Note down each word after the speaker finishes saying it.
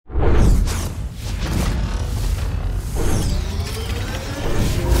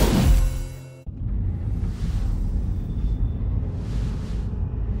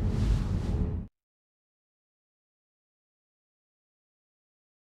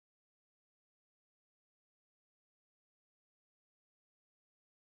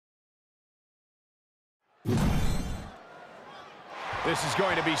This is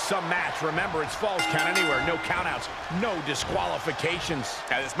going to be some match. Remember, it's Falls Count Anywhere. No countouts, no disqualifications.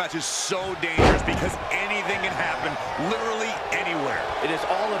 Now, this match is so dangerous because anything can happen literally anywhere. It is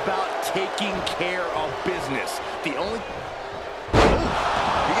all about taking care of business. The only...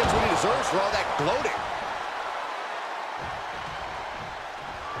 He gets what he deserves for all that gloating.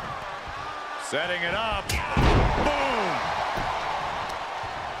 Setting it up. Boom!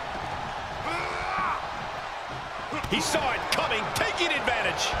 He saw it coming, taking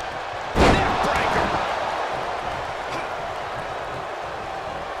advantage. Neck breaker.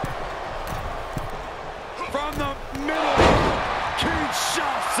 From the middle,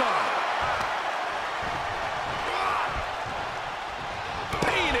 Kinshasa.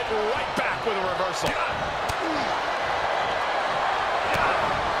 Paying it right back with a reversal.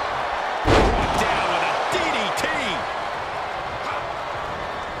 Brought down with a DDT.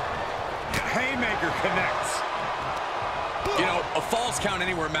 Haymaker connects. You know, a Falls Count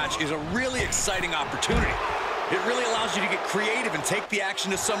Anywhere match is a really exciting opportunity. It really allows you to get creative and take the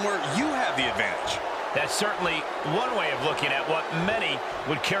action to somewhere you have the advantage. That's certainly one way of looking at what many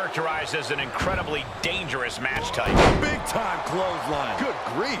would characterize as an incredibly dangerous match type. Big-time clothesline. Good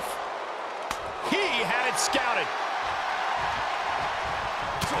grief. He had it scouted.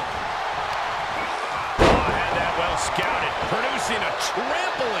 Oh, had that well scouted, producing a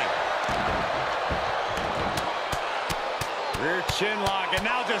trampling. Rear chin lock, and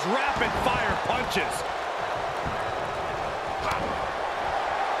now just rapid-fire punches.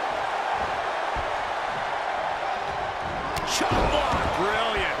 Chop block,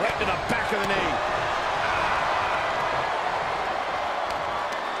 brilliant, right to the back of the knee.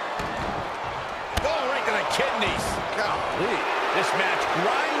 Oh, right to the kidneys. Golly, this match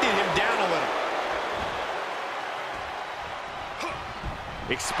grinded him down a little.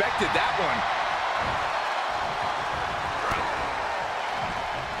 Expected that one.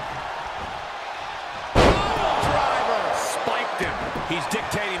 He's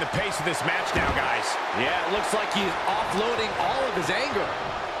dictating the pace of this match now, guys. Yeah, it looks like he's offloading all of his anger.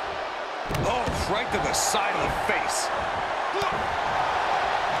 Oh, right to the side of the face.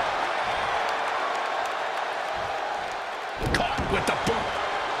 Caught with the boot.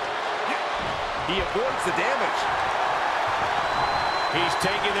 He avoids the damage. He's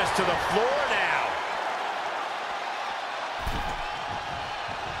taking this to the floor now.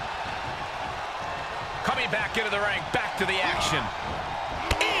 Coming back into the ring, back to the action.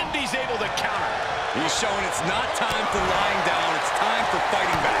 And he's able to counter. He's showing it's not time for lying down, it's time for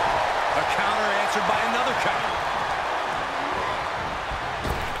fighting back. A counter answered by another counter.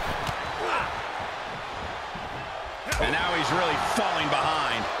 And now he's really falling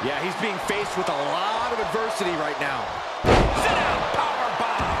behind. Yeah, he's being faced with a lot of adversity right now. Sit out, power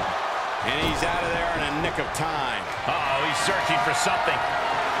bomb. And he's out of there in a nick of time. Uh-oh, he's searching for something.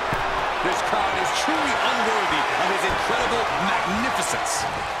 This crowd is truly unworthy of his incredible magnificence.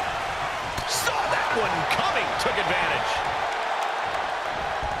 Saw that one coming, took advantage.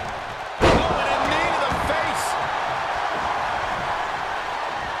 Oh, and a knee to the face.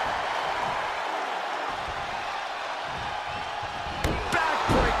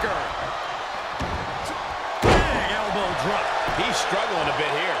 Backbreaker. Big elbow drop. He's struggling a bit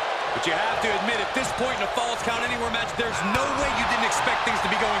here. But you have to admit, at this point in a Falls Count Anywhere match, there's no way you didn't expect things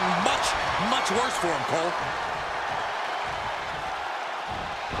to be going much, much worse for him, Cole.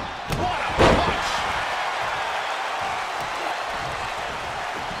 What a punch!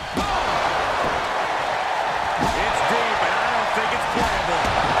 It's deep, and I don't think it's playable.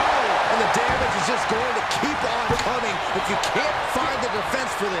 Oh, and the damage is just going to keep on coming if you can't find the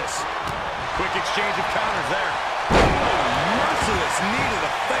defense for this. Quick exchange of counters there. Merciless knee to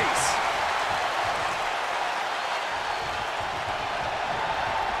the face.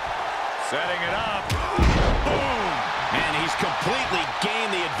 Setting it up. Boom! And he's completely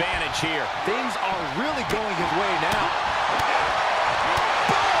gained the advantage here. Things are really going his way now.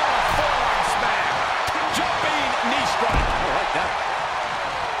 Boom! Forearm smack. Jumping knee strike. I like that.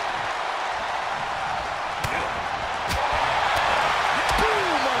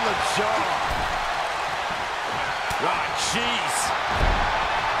 Boom on the jaw. Ah, jeez.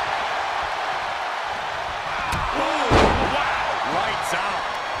 Oh, wow. Lights out.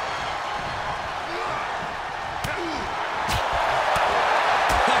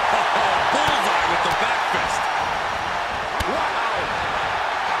 Bullseye with the back fist. Wow.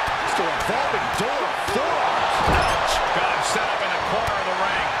 Just a revolving door of forearms. Ouch. Got him set up in the corner of the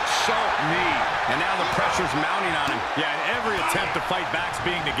ring. Sharp knee. And now the pressure's mounting on him. Yeah, and every attempt to fight back's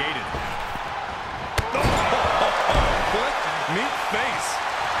being negated. Foot, meet face.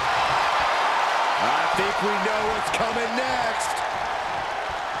 I think we know what's coming next.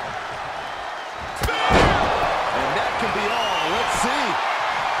 And that can be all. Let's see.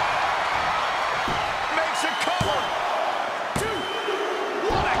 Makes a cover. 2.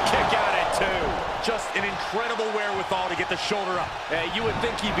 What a kick out at 2. Just an incredible wherewithal to get the shoulder up. You would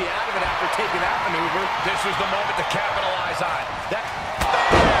think he'd be out of it after taking that maneuver. This was the moment to capitalize on. That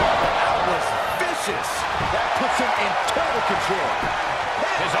was vicious. That puts him in total control.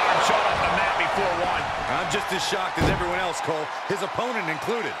 His arm shot off the mat before 1. I'm just as shocked as everyone else, Cole, his opponent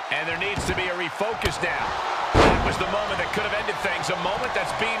included. And there needs to be a refocus now. That was the moment that could have ended things, a moment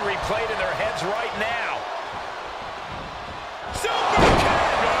that's being replayed in their heads right now. Super kick!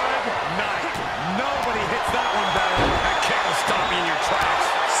 Good night. Nobody hits that one better. That kick will stop you in your tracks.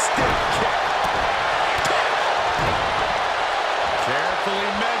 Stiff kick. Carefully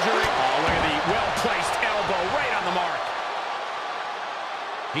measuring. Oh, look at the well-placed elbow right on the mark.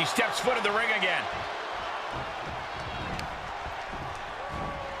 He steps foot in the ring again.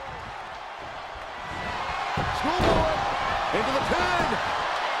 Schoolboy into the pin.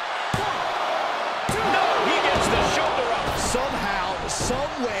 1, 2. No, he gets the shoulder up. Somehow,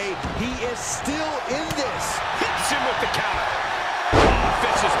 some way, he is still in this. Hits him with the counter. Oh,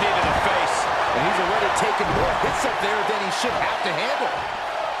 vicious knee to the face. And he's already taken more hits up there than he should have to handle.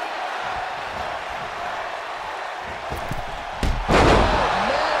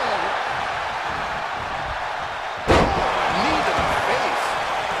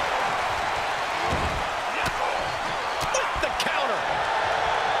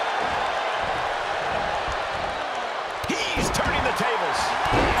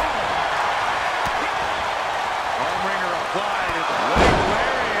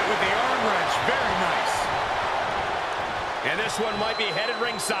 This one might be headed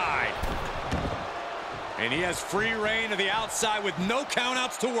ringside. And he has free reign to the outside with no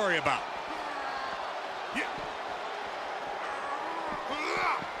countouts to worry about.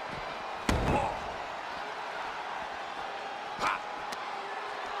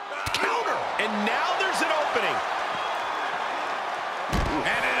 Counter! And now there's an opening.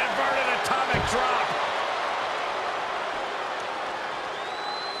 And an inverted atomic drop.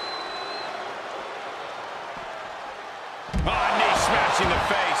 Oh, knee smashing the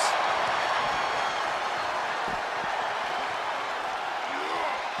face.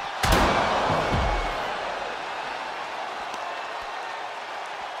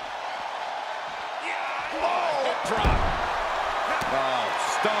 Oh, hip drop. Oh,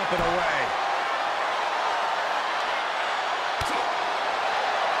 stomping away.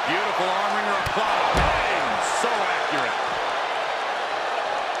 Beautiful arm wringer applied. Bang! So accurate.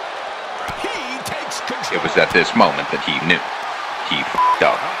 He takes control. It was at this moment that he knew. He f***ed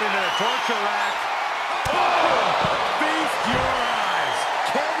up. Up into the torture rack. Oh! Feast your eyes.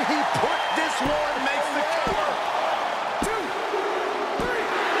 Can he put this one? Makes the cover. 2, 3.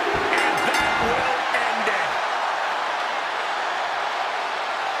 And that will end it.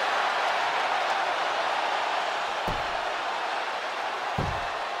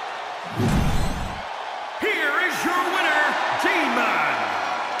 Here is your winner, Demon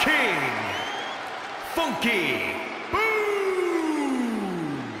King Funky.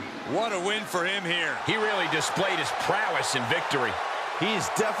 What a win for him here. He really displayed his prowess in victory. He's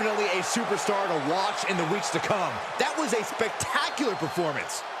definitely a superstar to watch in the weeks to come. That was a spectacular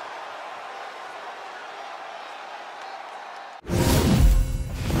performance.